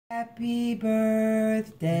Happy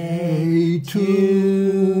birthday Day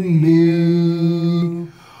to me.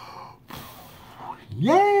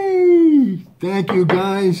 Yay! Thank you,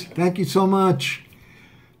 guys. Thank you so much.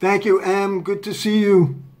 Thank you, Em. Good to see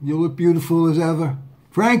you. You look beautiful as ever.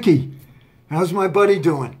 Frankie, how's my buddy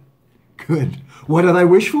doing? Good. What did I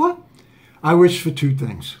wish for? I wish for two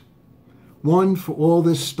things. One, for all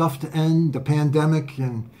this stuff to end, the pandemic,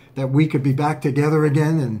 and that we could be back together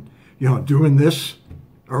again and, doing this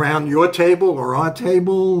around your table or our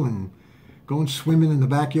table and going swimming in the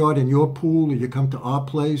backyard in your pool, or you come to our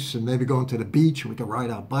place and maybe going to the beach and we can ride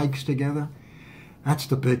our bikes together. That's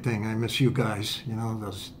the big thing. I miss you guys,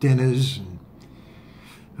 those dinners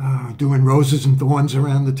and doing roses and thorns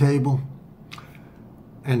around the table.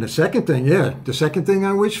 And the second thing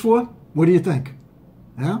I wish for, what do you think?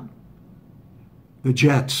 Yeah? The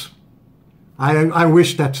Jets. I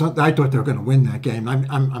wish I thought they were going to win that game.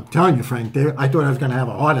 I'm telling you, Frank, I thought I was going to have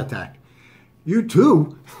a heart attack. You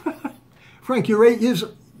too? Frank, you're 8 years.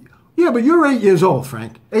 Yeah, but you're 8 years old,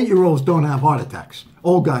 Frank. 8-year-olds don't have heart attacks.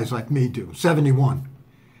 Old guys like me do. 71.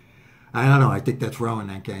 I don't know. I think that's wrong in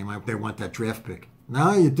that game. They want that draft pick.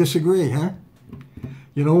 No, you disagree, huh?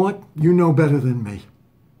 You know what? You know better than me.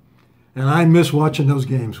 And I miss watching those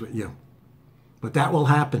games with you. But that will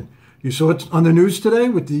happen. You saw it on the news today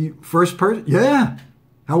with the first person? Yeah.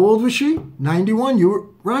 How old was she? 91. You were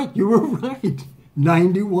right.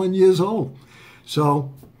 91 years old.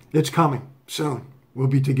 So it's coming soon. We'll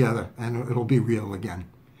be together and it'll be real again.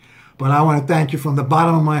 But I want to thank you from the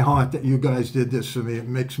bottom of my heart that you guys did this for me. It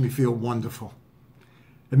makes me feel wonderful.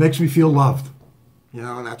 It makes me feel loved.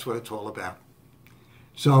 And that's what it's all about.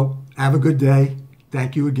 So have a good day.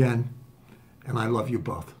 Thank you again. And I love you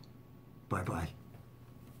both. Bye-bye.